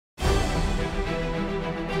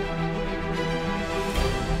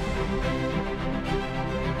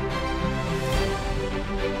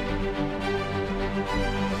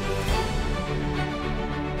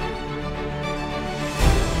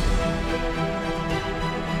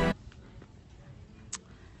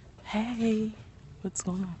Hey, what's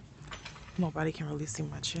going on? Nobody can really see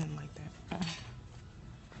my chin like that.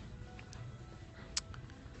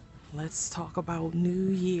 Let's talk about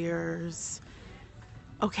New Year's.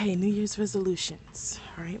 Okay, New Year's resolutions.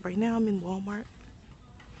 All right, right now I'm in Walmart.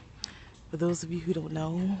 For those of you who don't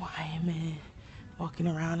know, I am walking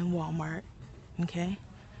around in Walmart. Okay,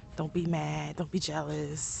 don't be mad, don't be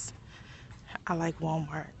jealous. I like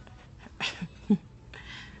Walmart.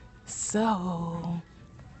 So,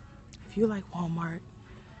 if you like Walmart,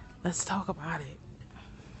 let's talk about it.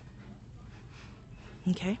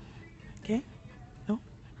 Okay? Okay? No?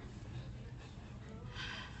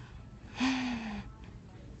 I'm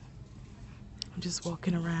just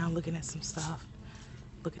walking around looking at some stuff,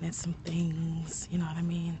 looking at some things, you know what I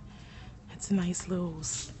mean? It's a nice little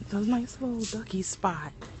ducky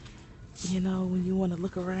spot. You know, when you want to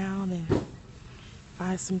look around and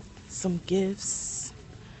find some gifts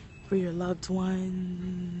for your loved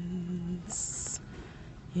ones,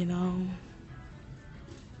 you know.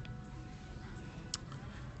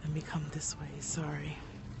 Let me come this way, sorry.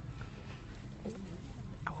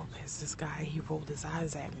 I walked past this guy, he rolled his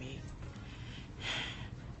eyes at me.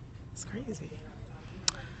 It's crazy.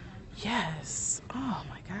 Yes, oh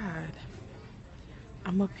my God.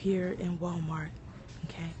 I'm up here in Walmart,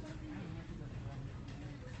 okay?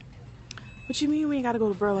 What you mean we ain't gotta go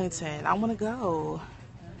to Burlington? I wanna go.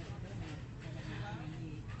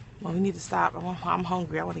 Well, we need to stop. I'm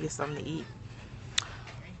hungry. I want to get something to eat.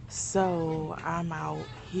 So I'm out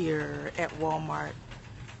here at Walmart.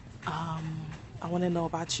 I want to know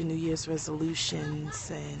about your New Year's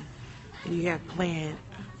resolutions and what you have planned.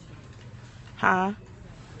 Huh?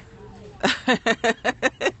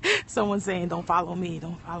 Someone's saying, don't follow me.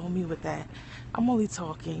 Don't follow me with that. I'm only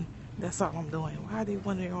talking. That's all I'm doing. Why are they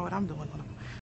wondering what I'm doing?